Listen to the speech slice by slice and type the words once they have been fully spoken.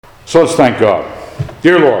So let's thank God.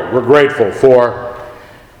 Dear Lord, we're grateful for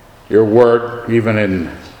your word, even in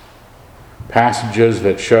passages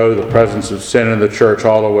that show the presence of sin in the church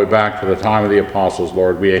all the way back to the time of the apostles,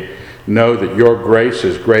 Lord. We know that your grace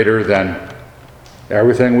is greater than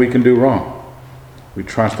everything we can do wrong. We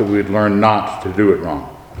trust that we'd learn not to do it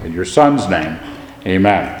wrong. In your Son's name,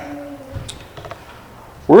 amen.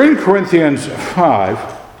 We're in Corinthians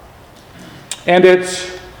 5, and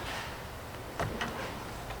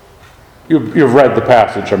you've read the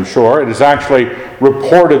passage, I'm sure. It is actually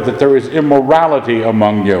reported that there is immorality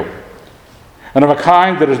among you, and of a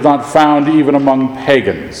kind that is not found even among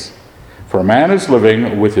pagans. For a man is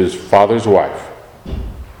living with his father's wife.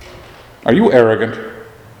 Are you arrogant?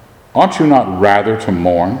 Ought you not rather to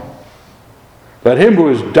mourn? Let him who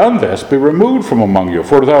has done this be removed from among you.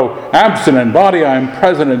 For though absent in body, I am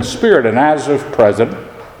present in spirit, and as if present,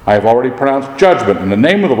 I have already pronounced judgment in the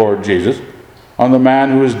name of the Lord Jesus on the man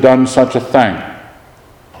who has done such a thing.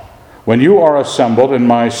 When you are assembled, and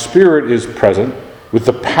my spirit is present, with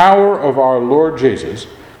the power of our Lord Jesus,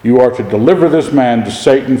 you are to deliver this man to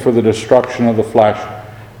Satan for the destruction of the flesh,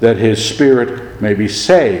 that his spirit may be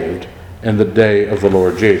saved in the day of the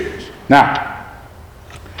Lord Jesus. Now,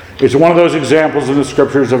 it's one of those examples in the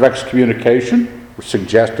scriptures of excommunication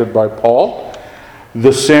suggested by Paul.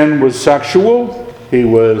 The sin was sexual. He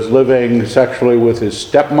was living sexually with his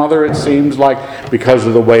stepmother, it seems like, because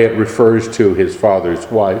of the way it refers to his father's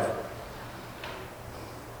wife.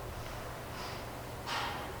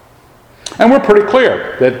 And we're pretty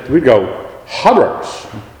clear that we go, horrors.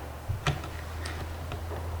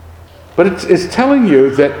 But it's telling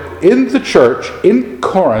you that in the church, in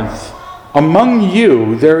Corinth, among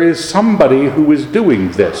you, there is somebody who is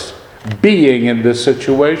doing this, being in this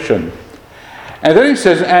situation. And then he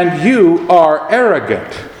says, and you are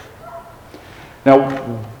arrogant.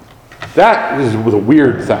 Now, that is the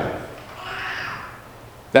weird thing.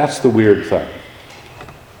 That's the weird thing.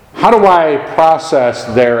 How do I process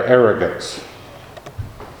their arrogance?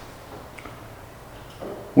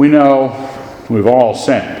 We know we've all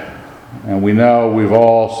sinned. And we know we've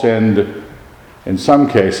all sinned, in some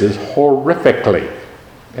cases, horrifically.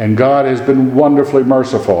 And God has been wonderfully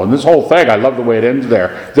merciful. And this whole thing, I love the way it ends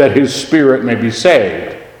there, that his spirit may be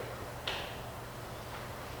saved.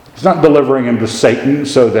 He's not delivering him to Satan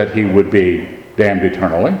so that he would be damned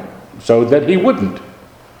eternally, so that he wouldn't.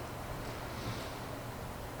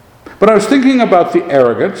 But I was thinking about the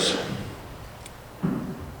arrogance.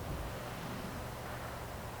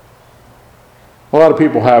 A lot of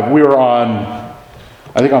people have. We were on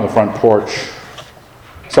the front porch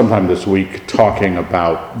sometime this week talking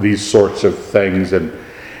about these sorts of things. And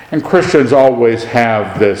Christians always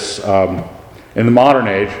have this, in the modern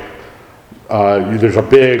age, there's a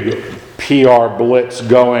big PR blitz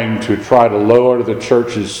going to try to lower the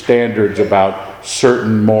church's standards about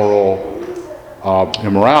certain moral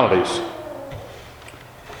immoralities.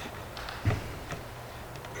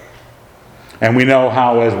 And we know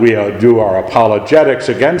how, as we do our apologetics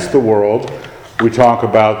against the world, we talk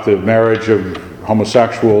about the marriage of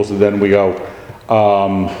homosexuals, and then we go,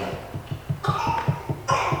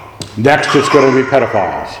 next it's going to be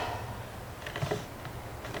pedophiles.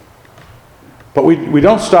 But we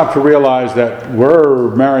don't stop to realize that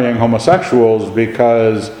we're marrying homosexuals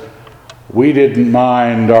because we didn't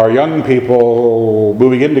mind our young people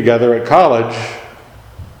moving in together at college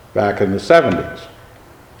back in the 70s.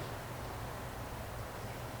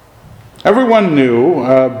 Everyone knew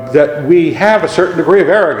that we have a certain degree of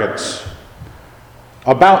arrogance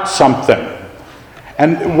about something.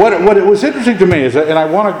 And what was interesting to me is that, and I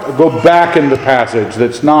want to go back in the passage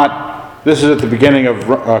that's not, this is at the beginning of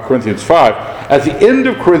Corinthians 5. At the end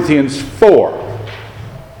of Corinthians 4,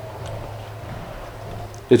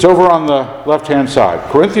 it's over on the left-hand side.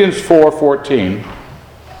 Corinthians 4:14.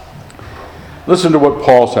 Listen to what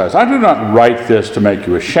Paul says. I do not write this to make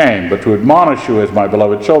you ashamed, but to admonish you as my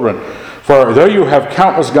beloved children. For though you have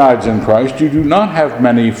countless guides in Christ, you do not have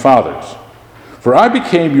many fathers. For I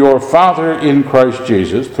became your father in Christ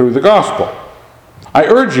Jesus through the gospel. I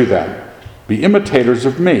urge you then, be imitators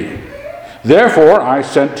of me. Therefore I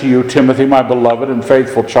sent to you Timothy, my beloved and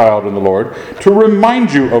faithful child in the Lord, to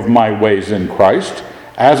remind you of my ways in Christ,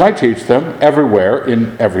 as I teach them everywhere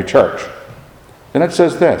in every church. Then it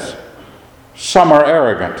says this, some are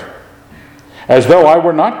arrogant, as though I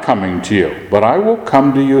were not coming to you, but I will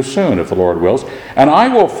come to you soon, if the Lord wills, and I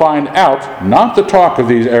will find out not the talk of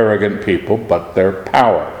these arrogant people, but their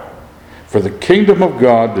power. For the kingdom of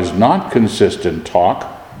God does not consist in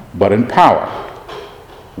talk, but in power.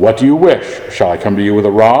 What do you wish? Shall I come to you with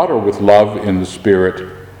a rod, or with love in the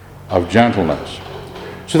spirit of gentleness?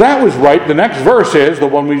 So that was right. The next verse is the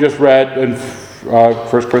one we just read in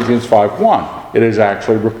 1 Corinthians 5:1. It is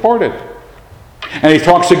actually reported. And he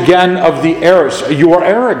talks again of the errors. You are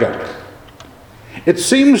arrogant. It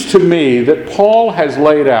seems to me that Paul has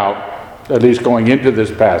laid out, at least going into this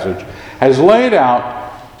passage, has laid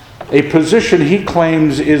out a position he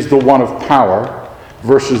claims is the one of power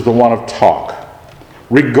versus the one of talk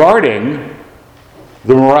regarding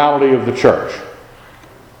the morality of the church.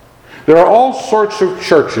 There are all sorts of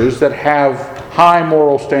churches that have high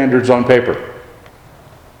moral standards on paper.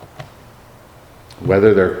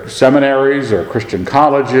 Whether they're seminaries or Christian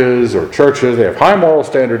colleges or churches, they have high moral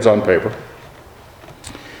standards on paper.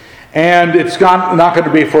 And it's not going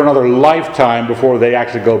to be for another lifetime before they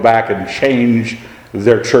actually go back and change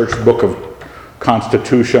their church book of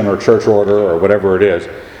constitution or church order or whatever it is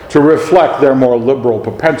to reflect their more liberal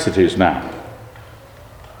propensities now.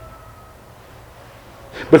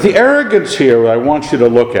 But the arrogance here I want you to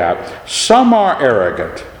look at, some are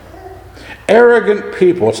arrogant. Arrogant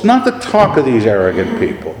people, it's not the talk of these arrogant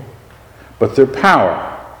people, but their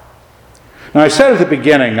power. Now I said at the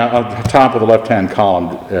beginning, on the top of the left-hand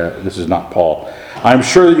column, this is not Paul. I'm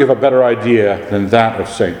sure that you have a better idea than that of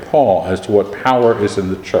St. Paul as to what power is in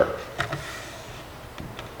the church.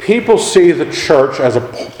 People see the church as a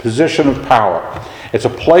position of power. It's a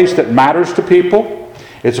place that matters to people.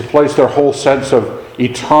 It's a place their whole sense of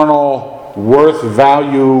eternal worth,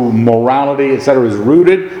 value, morality, etc. is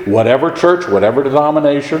rooted, whatever church, whatever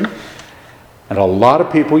denomination. And a lot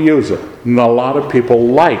of people use it. And a lot of people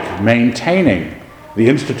like maintaining the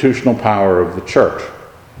institutional power of the church.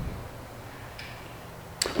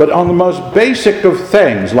 But on the most basic of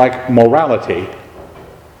things, like morality,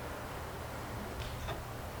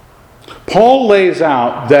 Paul lays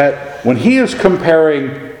out that when he is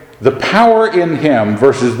comparing the power in him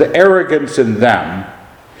versus the arrogance in them,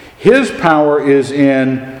 his power is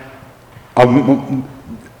in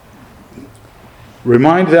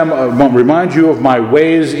remind you of my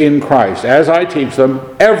ways in Christ, as I teach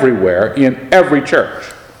them everywhere in every church.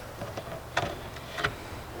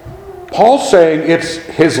 Paul's saying it's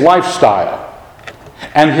his lifestyle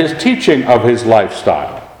and his teaching of his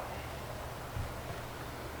lifestyle.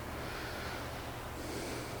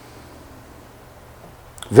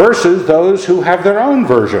 Versus those who have their own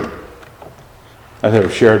version. I think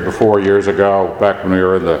I've shared before years ago, back when we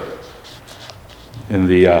were in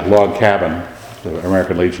the log cabin, the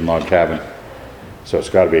American Legion log cabin. So it's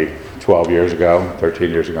got to be 12 years ago, 13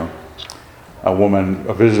 years ago. A woman,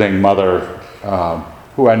 a visiting mother,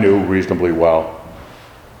 who I knew reasonably well.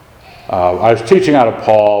 I was teaching out of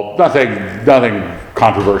Paul, nothing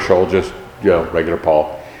controversial, just regular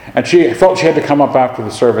Paul. And she felt she had to come up after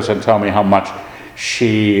the service and tell me how much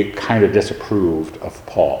she kind of disapproved of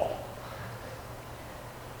Paul.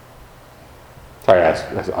 So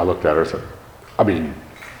I looked at her and said,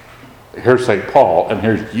 here's St. Paul and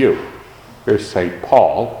here's you. Here's St.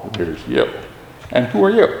 Paul and here's you. And who are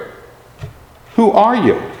you? Who are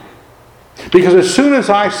you? Because as soon as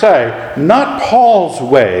I say, not Paul's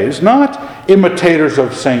ways, not imitators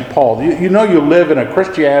of St. Paul, you live in a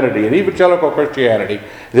Christianity, an evangelical Christianity,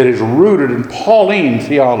 that is rooted in Pauline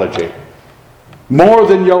theology. More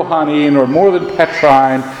than Johannine or more than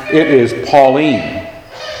Petrine, it is Pauline.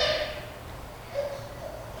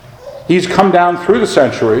 He's come down through the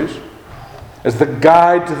centuries as the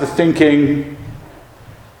guide to the thinking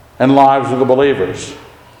and lives of the believers.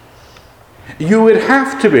 You would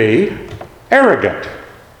have to be arrogant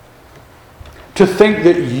to think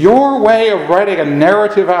that your way of writing a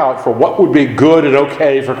narrative out for what would be good and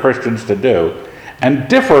okay for Christians to do and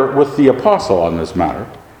differ with the apostle on this matter.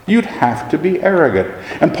 You'd have to be arrogant.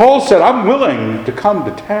 And Paul said, I'm willing to come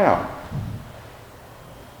to town.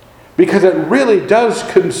 Because it really does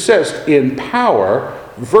consist in power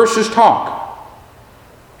versus talk.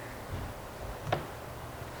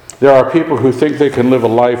 There are people who think they can live a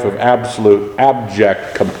life of absolute,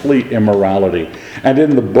 abject, complete immorality. And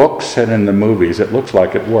in the books and in the movies, it looks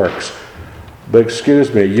like it works. But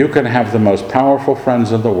excuse me, you can have the most powerful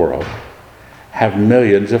friends in the world, have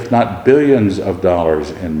millions, if not billions of dollars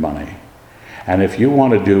in money. And if you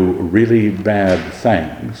want to do really bad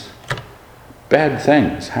things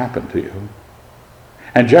happen to you.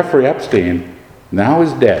 And Jeffrey Epstein now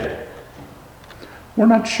is dead. We're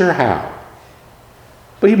not sure how.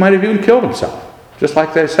 But he might have even killed himself, just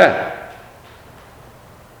like they said.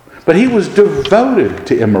 But he was devoted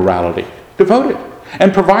to immorality. Devoted.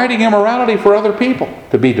 And providing immorality for other people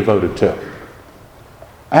to be devoted to.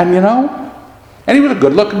 And and he was a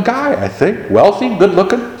good-looking guy, I think. Wealthy,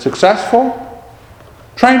 good-looking, successful.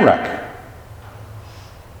 Train wreck.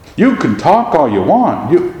 You can talk all you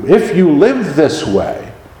want. If you live this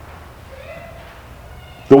way,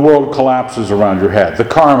 the world collapses around your head. The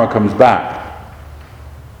karma comes back.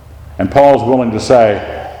 And Paul's willing to say,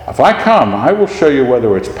 if I come, I will show you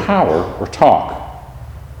whether it's power or talk,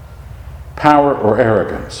 power or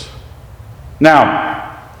arrogance.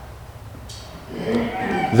 Now,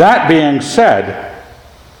 that being said,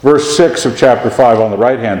 verse 6 of chapter 5 on the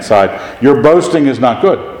right-hand side, your boasting is not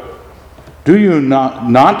good. Do you not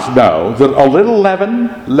know that a little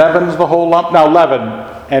leaven leavens the whole lump? Now, leaven,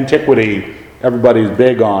 antiquity, everybody's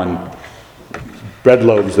big on bread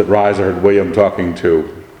loaves that rise. I heard William talking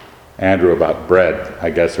to Andrew about bread.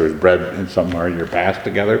 I guess there was bread somewhere in your past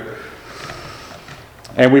together.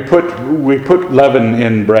 And we put leaven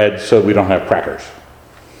in bread so we don't have crackers.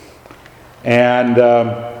 And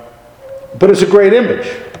but it's a great image.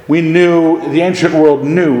 The ancient world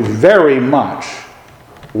knew very much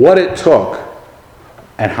what it took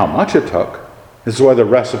and how much it took. This is why the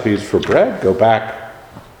recipes for bread go back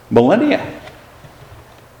millennia.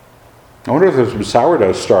 I wonder if there's some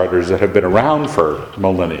sourdough starters that have been around for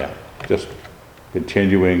millennia, just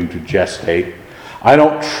continuing to gestate. I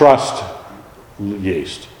don't trust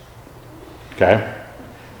yeast. Okay?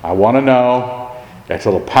 I want to know, it's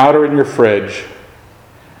a little powder in your fridge,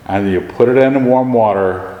 and you put it in warm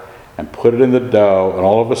water and put it in the dough, and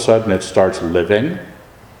all of a sudden it starts living.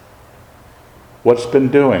 What's it been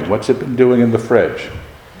doing in the fridge?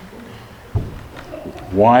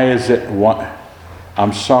 Why is it?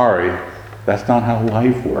 I'm sorry, that's not how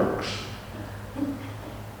life works.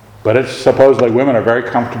 But it's supposedly women are very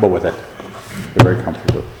comfortable with it. They're very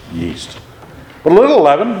comfortable with yeast. But a little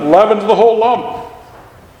leaven leavens the whole lump.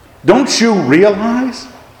 Don't you realize?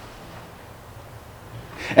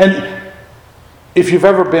 And if you've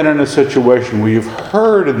ever been in a situation where you've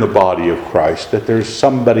heard in the body of Christ that there's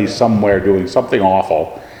somebody somewhere doing something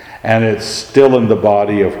awful, and it's still in the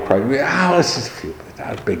body of Christ, this is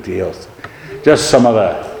not a big deal. Just some of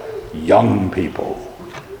the young people.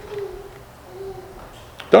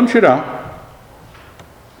 Don't you know?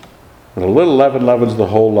 But a little leaven leavens the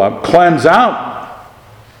whole lump. Cleanse out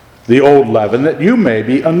the old leaven, that you may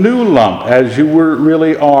be a new lump, as you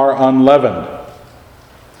really are unleavened.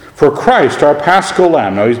 For Christ, our Paschal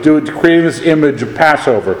Lamb, now he's creating this image of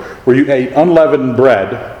Passover, where you ate unleavened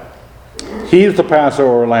bread. He's the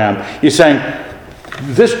Passover Lamb. He's saying,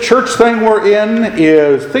 this church thing we're in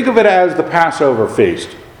think of it as the Passover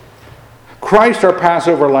feast. Christ, our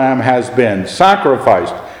Passover Lamb, has been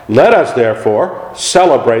sacrificed. Let us, therefore,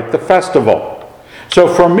 celebrate the festival. So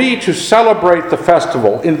for me to celebrate the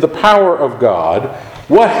festival in the power of God,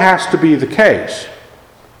 what has to be the case?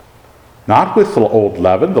 Not with the old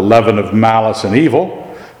leaven, the leaven of malice and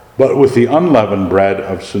evil, but with the unleavened bread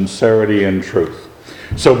of sincerity and truth.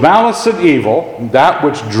 So malice and evil, that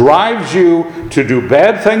which drives you to do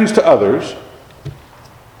bad things to others,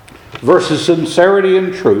 versus sincerity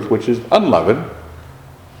and truth, which is unleavened,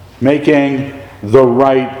 making the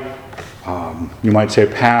right, you might say,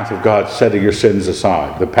 path of God, setting your sins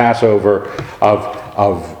aside. The Passover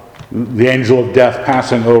of the angel of death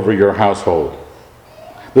passing over your household.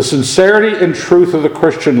 The sincerity and truth of the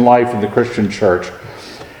Christian life in the Christian church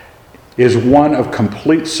is one of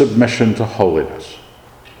complete submission to holiness.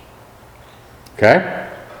 Okay?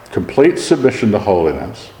 Complete submission to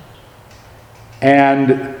holiness.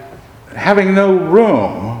 And having no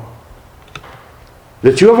room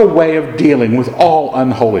that you have a way of dealing with all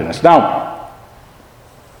unholiness. Now,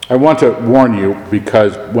 I want to warn you,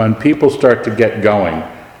 because when people start to get going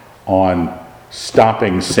on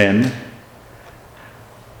stopping sin,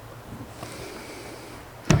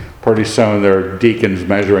 pretty soon there are deacons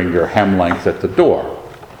measuring your hem length at the door.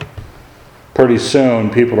 Pretty soon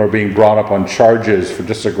people are being brought up on charges for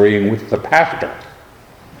disagreeing with the pastor.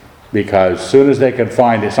 Because as soon as they can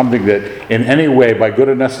find something that in any way, by good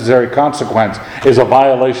and necessary consequence, is a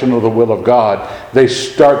violation of the will of God, they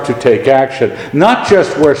start to take action. Not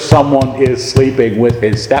just where someone is sleeping with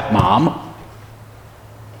his stepmom.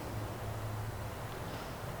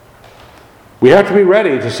 We have to be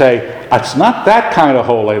ready to say, it's not that kind of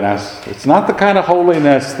holiness. It's not the kind of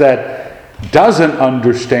holiness that doesn't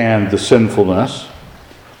understand the sinfulness,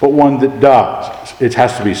 but one that does. It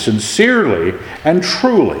has to be sincerely and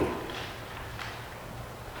truly.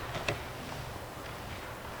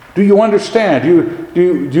 Do you understand?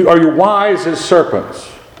 Are you wise as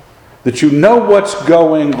serpents? That you know what's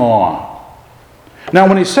going on. Now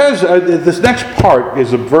when he says, this next part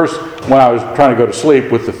is a verse when I was trying to go to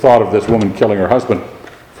sleep with the thought of this woman killing her husband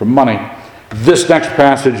for money. This next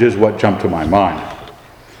passage is what jumped to my mind.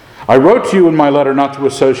 I wrote to you in my letter not to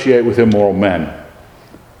associate with immoral men.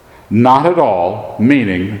 Not at all,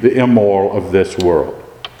 meaning the immoral of this world.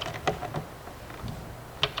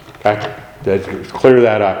 Okay? Let's clear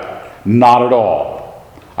that up. Not at all.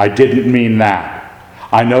 I didn't mean that.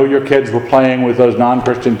 I know your kids were playing with those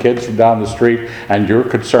non-Christian kids from down the street, and you're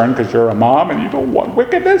concerned because you're a mom and you don't want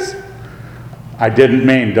wickedness. I didn't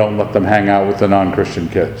mean don't let them hang out with the non-Christian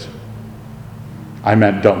kids. I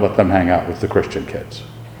meant don't let them hang out with the Christian kids.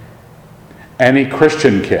 Any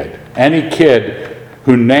Christian kid, any kid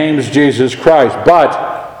who names Jesus Christ,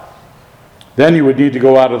 but then you would need to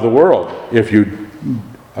go out of the world if you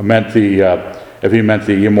meant if he meant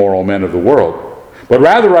the immoral men of the world. But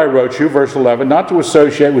rather I wrote you, verse 11, not to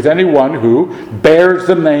associate with anyone who bears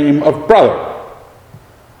the name of brother.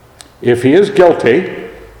 If he is guilty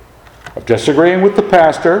of disagreeing with the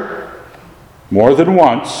pastor more than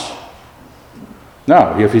once,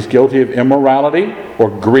 no, if he's guilty of immorality or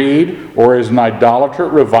greed or is an idolater,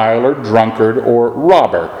 reviler, drunkard, or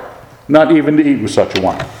robber, not even to eat with such a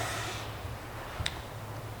one.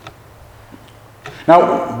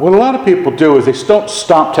 Now, what a lot of people do is they don't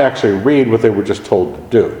stop to actually read what they were just told to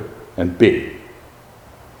do and be.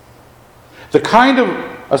 The kind of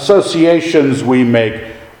associations we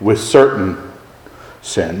make with certain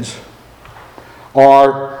sins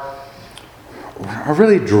are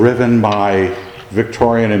really driven by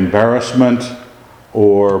Victorian embarrassment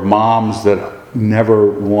or moms that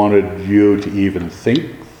never wanted you to even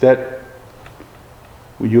think that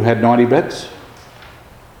you had naughty bits.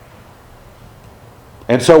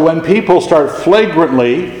 And so when people start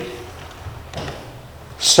flagrantly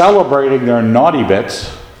celebrating their naughty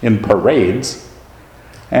bits in parades,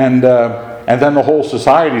 and then the whole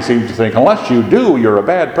society seems to think, unless you do, you're a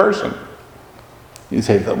bad person. You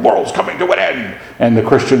say, the world's coming to an end. And the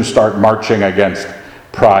Christians start marching against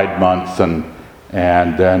Pride Month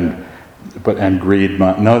and Greed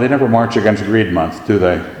Month. No, they never march against Greed Month, do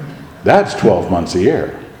they? That's 12 months a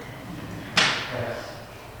year.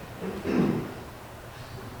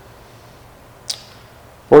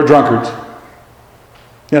 Or drunkards.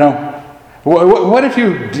 You know, what if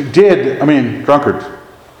you drunkards.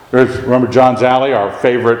 Remember John's Alley, our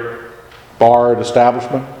favorite bar and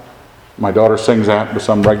establishment? My daughter sings that with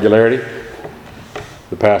some regularity.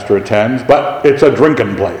 The pastor attends, but it's a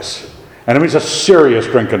drinking place. And it's a serious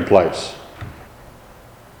drinking place.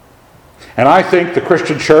 And I think the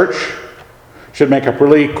Christian church should make up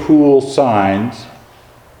really cool signs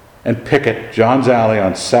and picket John's Alley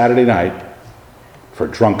on Saturday night for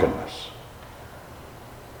drunkenness.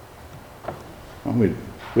 Well, we'd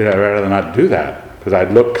rather not do that, because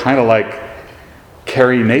I'd look kind of like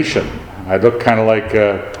Carrie Nation. I'd look kind of like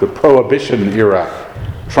the Prohibition era,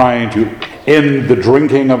 trying to end the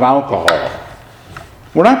drinking of alcohol.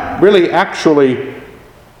 We're not really actually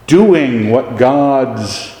doing what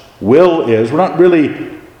God's will is. We're not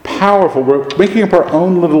really powerful. We're making up our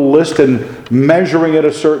own little list and measuring it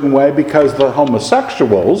a certain way because the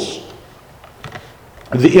homosexuals,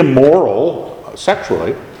 the immoral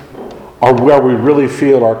sexually, are where we really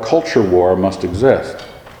feel our culture war must exist.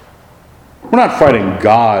 We're not fighting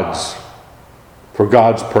for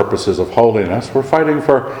God's purposes of holiness. We're fighting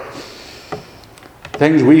for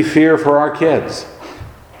things we fear for our kids.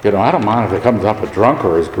 You know, I don't mind if it comes up a drunk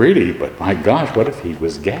or is greedy, but my gosh, what if he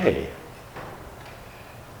was gay?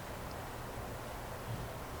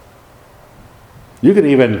 You could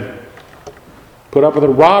even put up with a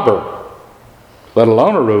robber, let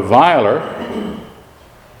alone a reviler.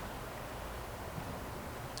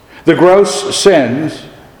 The gross sins,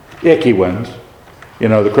 icky ones, you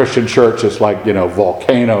know, the Christian church is like, you know,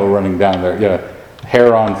 volcano running down there, you know,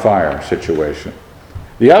 hair on fire situation.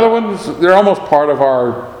 The other ones, they're almost part of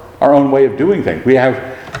our own way of doing things. We have,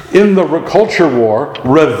 in the culture war,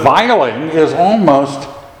 reviling is almost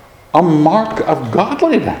a mark of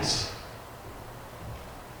godliness.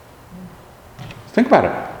 Think about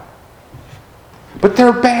it. But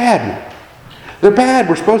they're bad. They're bad.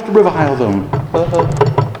 We're supposed to revile them.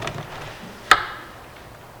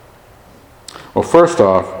 Well, first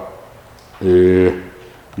off, you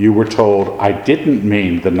were told, I didn't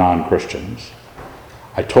mean the non-Christians.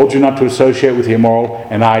 I told you not to associate with the immoral,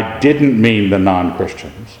 and I didn't mean the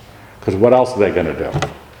non-Christians. Because what else are they going to do?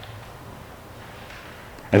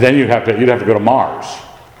 And then you'd have to go to Mars.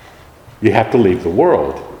 You have to leave the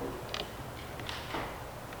world.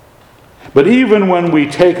 But even when we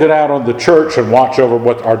take it out on the church and watch over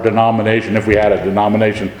what our denomination, if we had a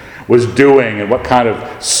denomination, was doing and what kind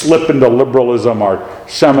of slip into liberalism our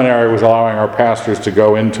seminary was allowing our pastors to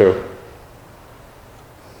go into.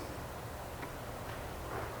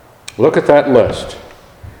 Look at that list.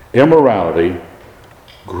 Immorality,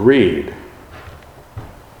 greed,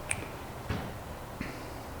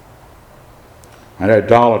 an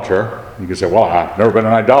idolater. You can say, well, I've never been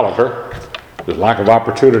an idolater. There's lack of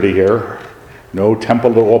opportunity here. No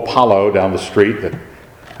temple to Apollo down the street that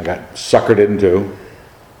I got suckered into.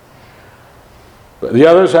 But the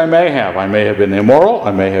others I may have. I may have been immoral.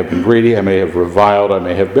 I may have been greedy. I may have reviled. I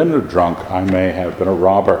may have been a drunk. I may have been a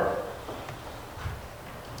robber.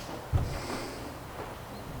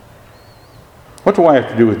 What do I have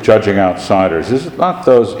to do with judging outsiders? Is it not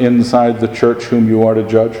those inside the church whom you are to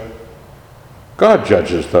judge? God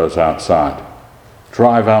judges those outside.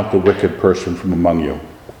 Drive out the wicked person from among you.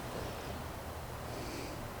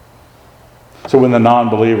 So when the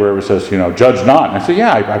non-believer ever says, judge not, and I say,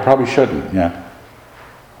 yeah, I probably shouldn't. Yeah,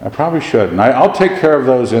 I probably shouldn't. I'll take care of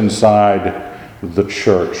those inside the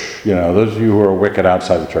church. Those of you who are wicked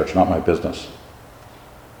outside the church, not my business.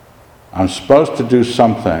 I'm supposed to do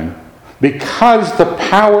something because the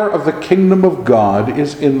power of the kingdom of God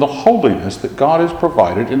is in the holiness that God has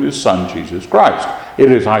provided in His Son, Jesus Christ.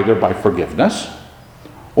 It is either by forgiveness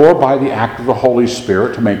or by the act of the Holy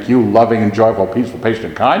Spirit to make you loving and joyful, peaceful, patient,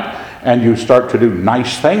 and kind, and you start to do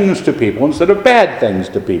nice things to people instead of bad things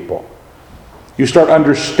to people. You start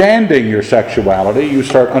understanding your sexuality. You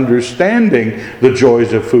start understanding the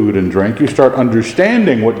joys of food and drink. You start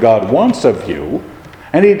understanding what God wants of you,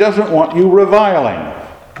 and He doesn't want you reviling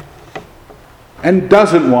and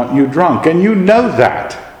doesn't want you drunk, and you know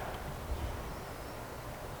that.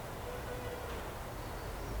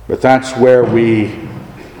 But that's where we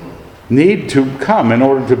need to come in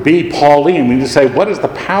order to be Pauline. We need to say, what is the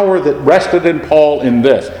power that rested in Paul in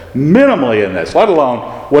this? Minimally in this, let alone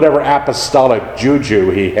whatever apostolic juju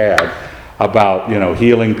he had about,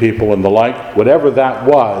 healing people and the like. Whatever that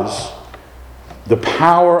was, the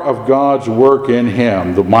power of God's work in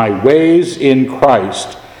him, my ways in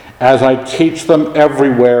Christ, as I teach them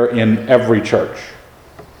everywhere in every church.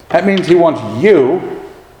 That means he wants you,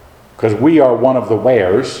 because we are one of the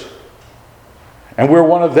wheres, and we're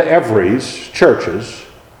one of the everys, churches,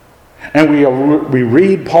 and we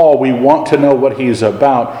read Paul, we want to know what he's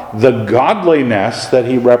about, the godliness that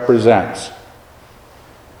he represents.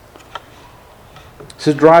 He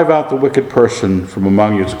says, drive out the wicked person from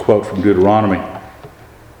among you. It's a quote from Deuteronomy.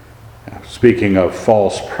 Speaking of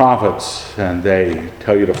false prophets, and they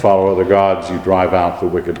tell you to follow other gods, you drive out the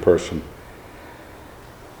wicked person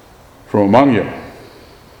from among you.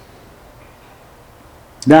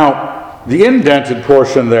 Now, the indented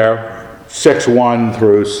portion there, 6:1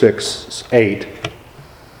 through 6:8,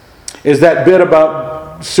 is that bit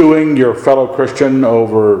about suing your fellow Christian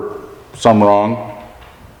over some wrong.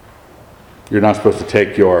 You're not supposed to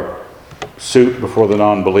take your suit before the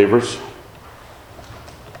non-believers.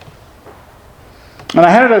 And I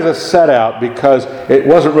had it as a set out because it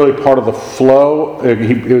wasn't really part of the flow.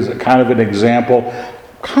 It was kind of an example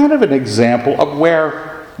of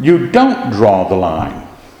where you don't draw the line.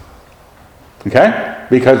 Okay?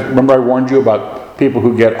 Because remember I warned you about people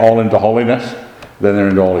who get all into holiness, then they're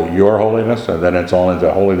into all your holiness, and then it's all into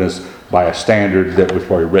holiness by a standard that was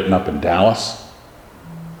probably written up in Dallas.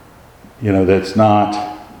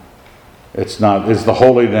 It's the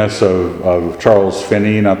holiness of Charles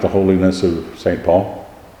Finney, not the holiness of St. Paul.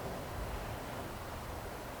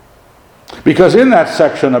 Because in that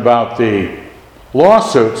section about the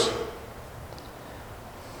lawsuits,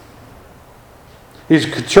 he's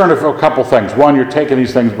concerned of a couple things. One, you're taking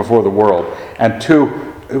these things before the world. And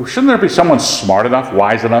two, shouldn't there be someone smart enough,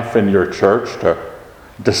 wise enough in your church to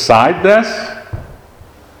decide this?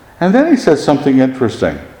 And then he says something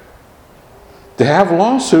interesting. To have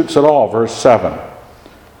lawsuits at all, verse 7,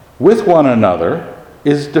 with one another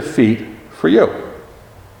is defeat for you.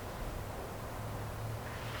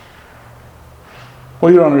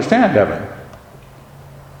 Well, you don't understand, Evan.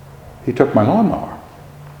 He took my lawnmower.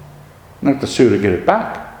 I have to sue to get it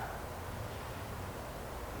back.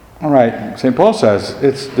 All right, St. Paul says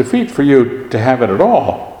it's defeat for you to have it at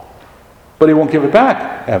all, but he won't give it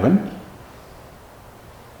back, Evan.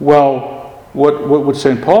 Well, what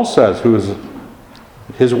St. Paul says, who is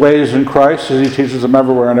his ways in Christ, as he teaches them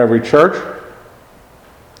everywhere in every church,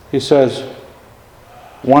 he says,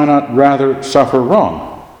 why not rather suffer wrong?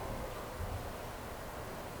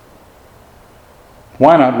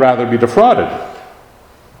 Why not rather be defrauded?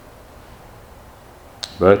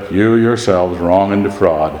 But you yourselves wrong and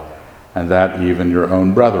defraud, and that even your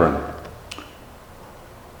own brethren.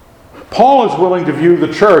 Paul is willing to view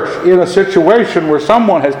the church in a situation where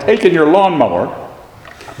someone has taken your lawnmower,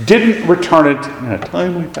 didn't return it in a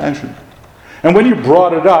timely fashion. And when you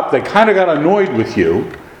brought it up, they kind of got annoyed with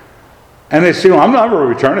you. And they say, well, I'm never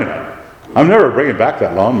returning it. I'm never bringing back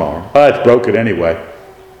that lawnmower. Oh, it's broken anyway.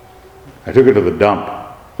 I took it to the dump.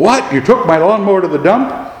 What? You took my lawnmower to the dump?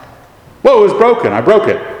 Well, it was broken. I broke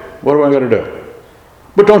it. What am I going to do?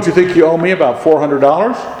 But don't you think you owe me about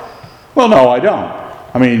 $400? Well, no, I don't.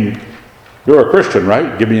 I mean, you're a Christian,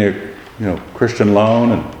 right? Give me a Christian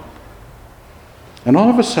loan. And all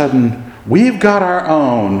of a sudden, we've got our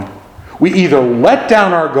own. We either let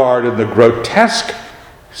down our guard in the grotesque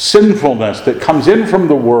sinfulness that comes in from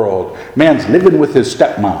the world. Man's living with his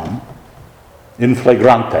stepmom in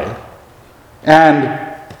flagrante.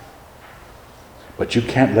 But you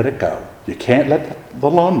can't let it go. You can't let the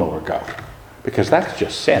lawnmower go, because that's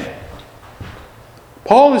just sin.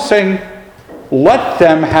 Paul is saying, let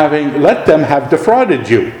them have defrauded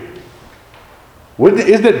you.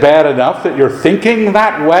 Isn't it bad enough that you're thinking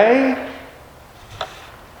that way?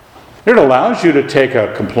 It allows you to take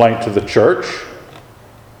a complaint to the church.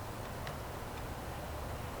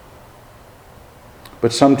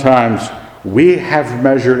 But sometimes we have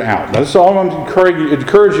measured out. Now, this is all I'm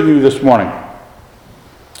encouraging you this morning.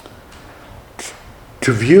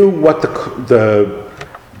 To view what the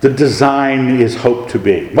design is hoped to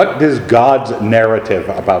be. What is God's narrative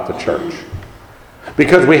about the church?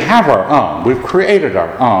 Because we have our own. We've created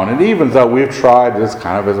our own. And even though we've tried this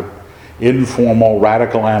kind of as an informal,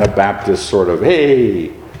 radical Anabaptist sort of,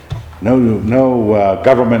 hey, no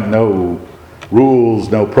government, no rules,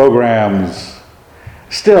 no programs,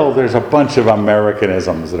 still there's a bunch of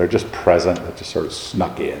Americanisms that are just present, that just sort of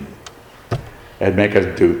snuck in and make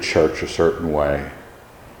us do church a certain way.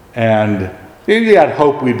 And I'd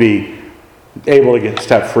hope we'd be able to get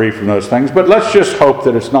step free from those things, but let's just hope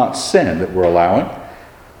that it's not sin that we're allowing.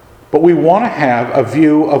 But we want to have a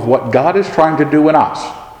view of what God is trying to do in us,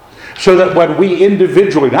 so that when we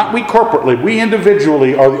individually, not we corporately, we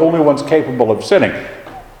individually are the only ones capable of sinning.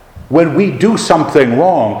 When we do something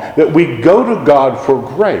wrong, that we go to God for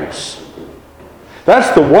grace.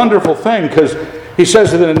 That's the wonderful thing, because he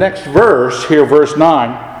says in the next verse, here, verse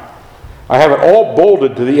 9, I have it all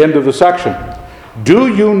bolded to the end of the section.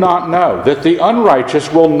 Do you not know that the unrighteous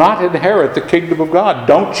will not inherit the kingdom of God?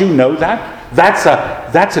 Don't you know that? That's a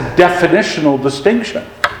definitional distinction.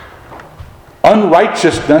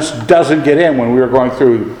 Unrighteousness doesn't get in. When we were going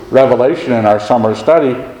through Revelation in our summer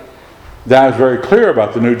study, that was very clear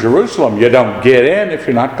about the New Jerusalem. You don't get in if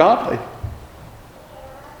you're not godly.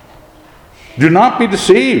 Do not be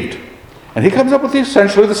deceived. And he comes up with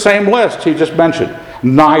essentially the same list he just mentioned.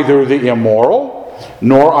 Neither the immoral,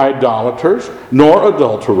 nor idolaters, nor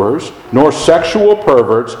adulterers, nor sexual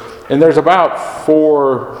perverts. And there's about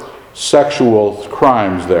 4 sexual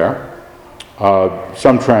crimes there.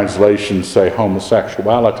 Some translations say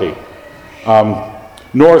homosexuality.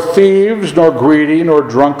 Nor thieves, nor greedy, nor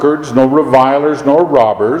drunkards, nor revilers, nor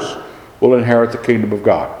robbers will inherit the kingdom of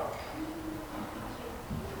God.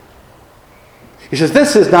 He says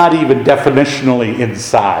this is not even definitionally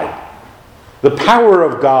inside. The power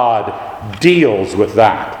of God deals with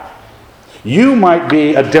that. You might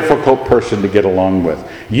be a difficult person to get along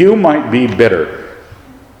with. You might be bitter.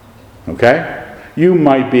 Okay? You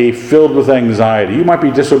might be filled with anxiety. You might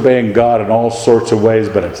be disobeying God in all sorts of ways,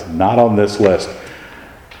 but it's not on this list.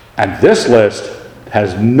 And this list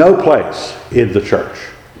has no place in the church.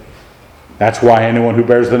 That's why anyone who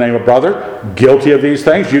bears the name of brother, guilty of these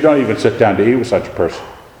things, you don't even sit down to eat with such a person.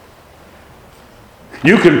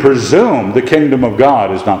 You can presume the kingdom of God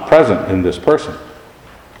is not present in this person.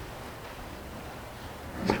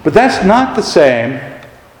 But that's not the same.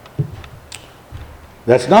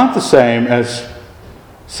 That's not the same as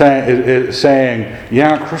saying,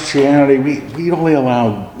 yeah, Christianity, we only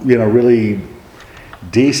allow, really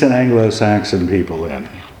decent Anglo-Saxon people in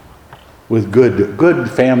with good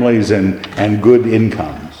families and good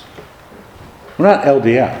incomes. We're not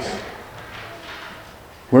LDS.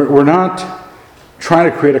 We're not trying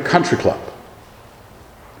to create a country club.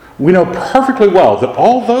 We know perfectly well that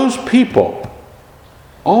all those people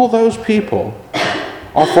are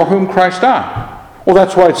for whom Christ died. Well,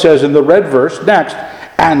 that's why it says in the red verse next,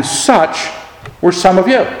 and such were some of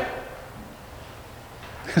you.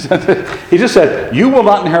 He just said, you will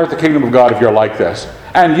not inherit the kingdom of God if you're like this.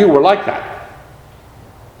 And you were like that.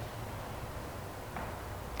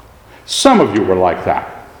 Some of you were like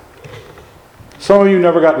that. Some of you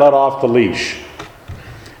never got let off the leash.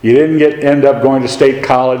 You didn't end up going to state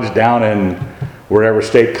college down in wherever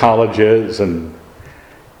state college is, and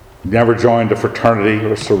never joined a fraternity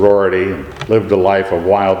or sorority and lived a life of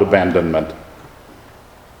wild abandonment.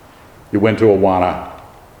 You went to Awana,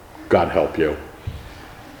 God help you,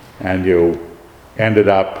 and you ended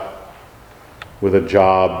up with a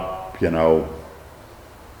job,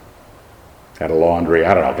 at a laundry,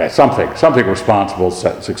 I don't know, something responsible,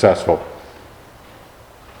 successful.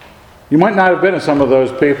 You might not have been some of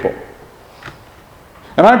those people.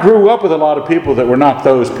 And I grew up with a lot of people that were not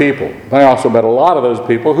those people. I also met a lot of those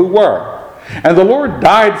people who were. And the Lord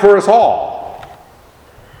died for us all.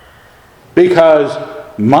 Because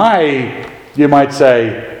you might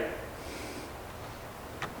say,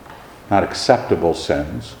 not acceptable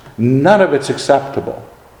sins, none of it's acceptable.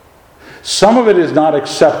 Some of it is not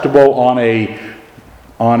acceptable on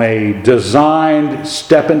a designed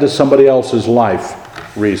step into somebody else's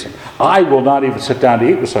life reason. I will not even sit down to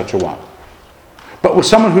eat with such a one. But with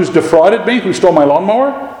someone who's defrauded me, who stole my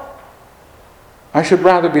lawnmower, I should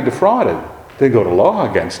rather be defrauded than go to law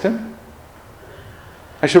against him.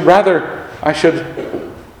 I should rather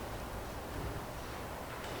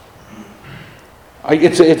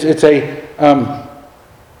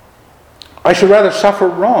suffer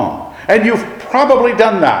wrong. And you've probably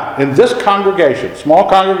done that in this congregation, small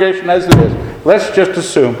congregation as it is. Let's just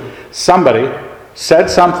assume somebody said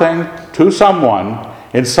something to someone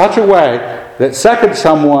in such a way that second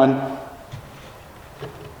someone,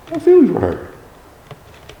 their feelings were hurt.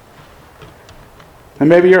 And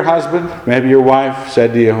maybe your husband, maybe your wife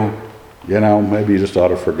said to you, maybe you just ought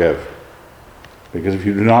to forgive. Because if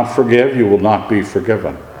you do not forgive, you will not be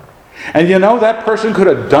forgiven. And that person could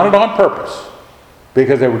have done it on purpose.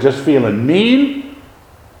 Because they were just feeling mean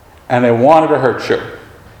and they wanted to hurt you.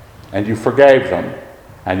 And you forgave them.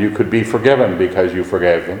 And you could be forgiven because you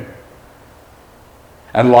forgave them.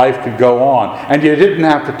 And life could go on. And you didn't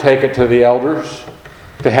have to take it to the elders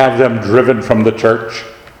to have them driven from the church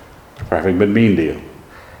for having been mean to you.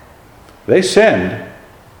 They sinned.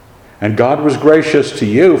 And God was gracious to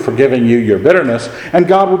you, forgiving you your bitterness. And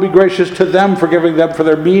God will be gracious to them, forgiving them for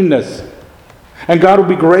their meanness. And God will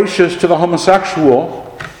be gracious to the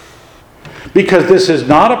homosexual, because this is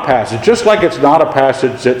not a passage, just like it's not a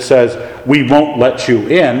passage that says we won't let you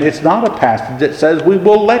in, it's not a passage that says we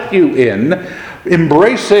will let you in,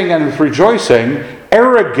 embracing and rejoicing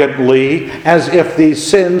arrogantly as if these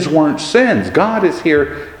sins weren't sins. God is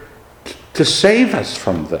here to save us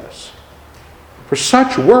from this. For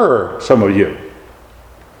such were some of you.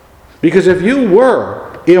 Because if you were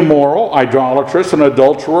immoral, idolatrous, an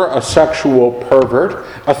adulterer, a sexual pervert,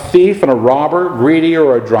 a thief and a robber, greedy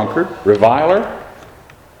or a drunkard, reviler,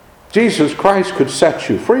 Jesus Christ could set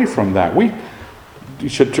you free from that. You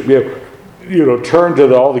should turn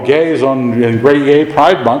to all the gays in Great Gay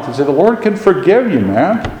Pride Month and say, the Lord can forgive you,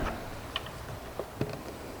 man.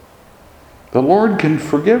 The Lord can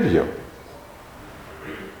forgive you.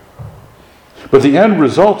 But the end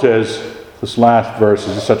result is, this last verse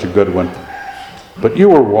is such a good one. But you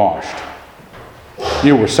were washed,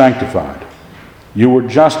 you were sanctified, you were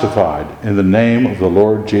justified in the name of the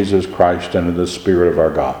Lord Jesus Christ and in the Spirit of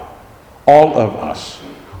our God. All of us,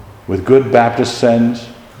 with good Baptist sins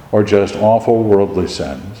or just awful worldly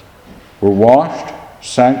sins, were washed,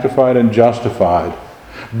 sanctified, and justified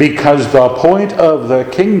because the point of the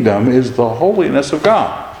kingdom is the holiness of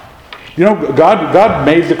God. God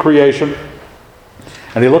made the creation,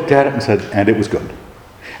 and he looked at it and said, and it was good.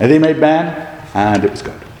 And he made man, and it was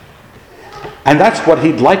good. And that's what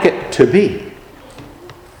he'd like it to be.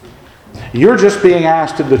 You're just being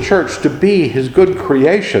asked in the church to be his good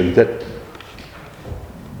creation that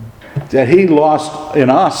he lost in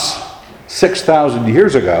us 6,000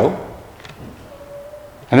 years ago.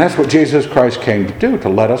 And that's what Jesus Christ came to do, to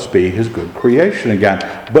let us be his good creation again.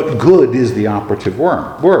 But good is the operative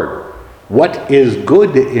word. What is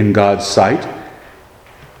good in God's sight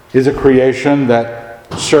is a creation that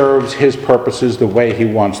serves his purposes the way he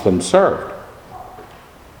wants them served.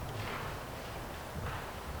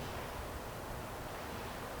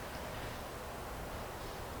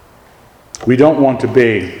 We don't want to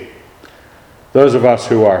be those of us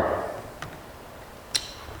who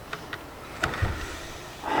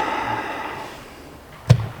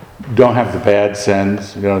don't have the bad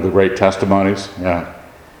sins, the great testimonies.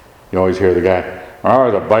 You always hear the guy, I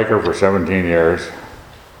was a biker for 17 years,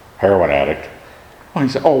 heroin addict. Oh, he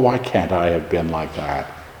said, why can't I have been like that?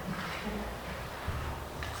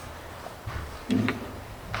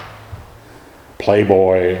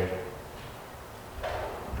 Playboy.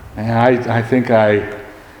 And I think I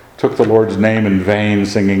took the Lord's name in vain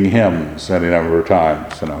singing hymns any number of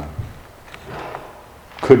times,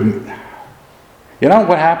 Couldn't.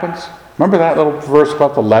 What happens? Remember that little verse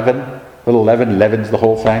about the leaven? Little leaven leavens the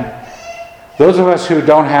whole thing? Those of us who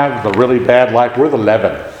don't have the really bad life, we're the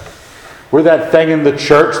leaven. We're that thing in the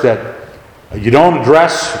church that you don't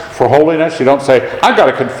address for holiness. You don't say, I've got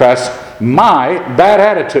to confess my bad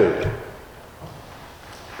attitude.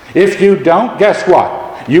 If you don't, guess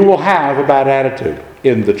what? You will have a bad attitude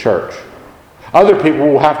in the church. Other people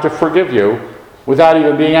will have to forgive you without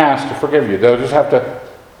even being asked to forgive you. They'll just have to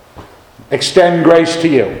extend grace to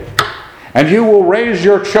you. And you will raise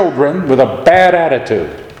your children with a bad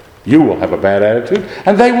attitude. You will have a bad attitude,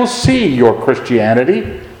 and they will see your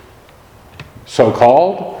Christianity,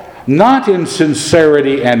 so-called, not in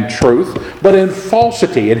sincerity and truth, but in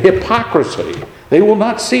falsity and hypocrisy. They will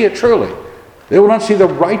not see it truly. They will not see the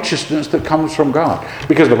righteousness that comes from God.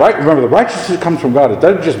 Because remember, the righteousness that comes from God, it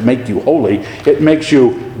doesn't just make you holy, it makes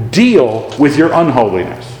you deal with your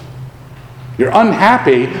unholiness. You're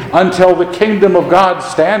unhappy until the kingdom of God's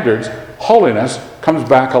standards, holiness, comes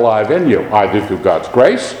back alive in you, either through God's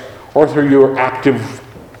grace or through your active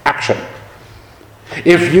action.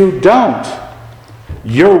 If you don't,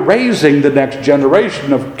 you're raising the next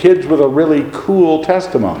generation of kids with a really cool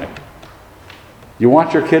testimony. You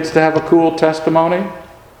want your kids to have a cool testimony?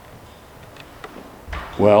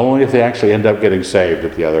 Well, only if they actually end up getting saved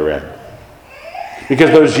at the other end.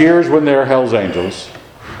 Because those years when they're Hell's Angels,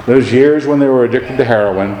 those years when they were addicted to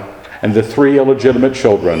heroin, and the 3 illegitimate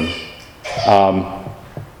children,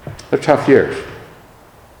 they're tough years.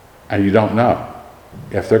 And you don't know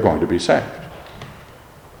if they're going to be saved.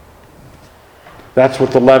 That's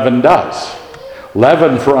what the leaven does.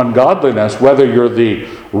 Leaven for ungodliness, whether you're the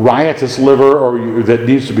riotous liver or that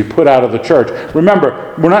needs to be put out of the church.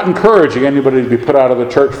 Remember, we're not encouraging anybody to be put out of the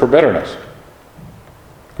church for bitterness.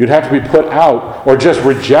 You'd have to be put out or just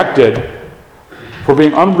rejected for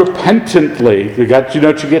being unrepentantly. You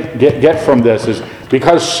know what you get from this is,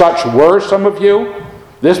 because such were some of you,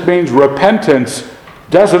 this means repentance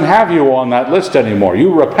doesn't have you on that list anymore.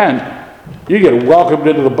 You repent, you get welcomed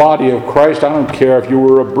into the body of Christ. I don't care if you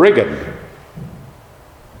were a brigand.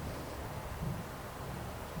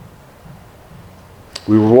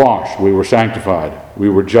 We were washed, we were sanctified, we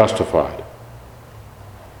were justified.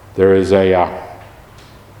 There is the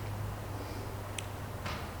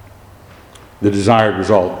desired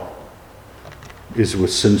result is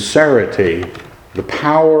with sincerity, the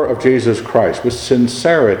power of Jesus Christ, with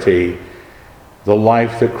sincerity, the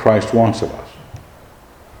life that Christ wants of us.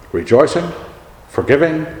 Rejoicing,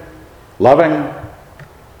 forgiving, loving,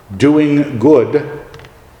 doing good,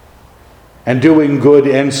 and doing good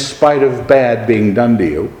in spite of bad being done to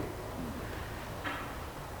you,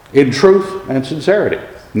 in truth and sincerity,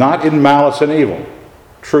 not in malice and evil,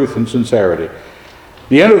 truth and sincerity.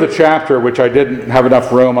 The end of the chapter, which I didn't have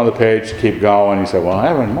enough room on the page to keep going, he said, well, I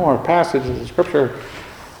have more passages of Scripture.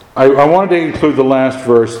 I wanted to include the last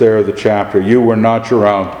verse there of the chapter. You were not your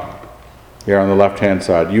own. Here on the left-hand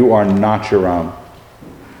side. You are not your own.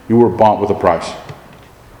 You were bought with a price.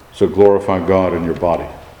 So glorify God in your body.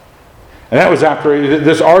 And that was after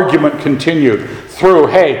this argument continued through,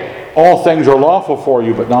 hey, all things are lawful for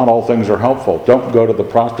you, but not all things are helpful. Don't go to the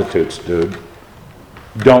prostitutes, dude.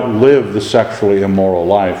 Don't live the sexually immoral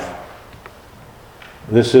life.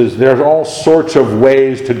 There's all sorts of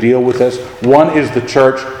ways to deal with this. One is the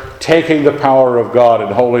church taking the power of God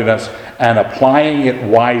and holiness and applying it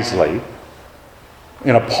wisely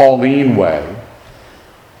in a Pauline way.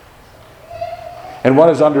 And one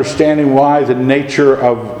is understanding what is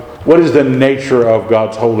the nature of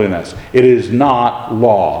God's holiness. It is not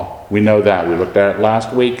law. We know that. We looked at it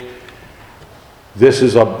last week. This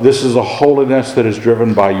is a holiness that is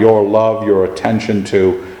driven by your love, your attention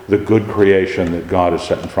to the good creation that God has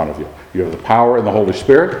set in front of you. You have the power in the Holy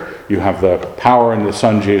Spirit. You have the power in the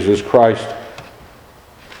Son, Jesus Christ.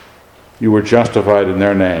 You were justified in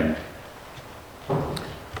their name.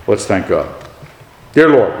 Let's thank God. Dear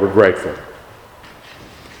Lord, we're grateful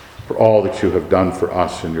for all that you have done for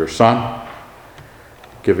us in your Son,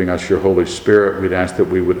 giving us your Holy Spirit. We'd ask that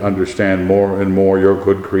we would understand more and more your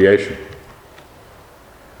good creation,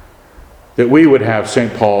 that we would have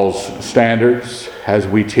St. Paul's standards as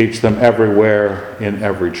we teach them everywhere in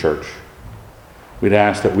every church. We'd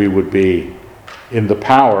ask that we would be in the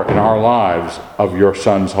power in our lives of your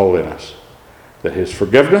Son's holiness, that his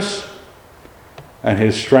forgiveness and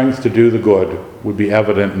his strength to do the good would be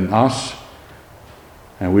evident in us,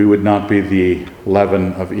 and we would not be the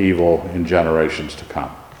leaven of evil in generations to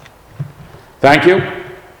come. Thank you.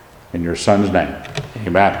 In your Son's name,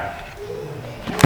 amen.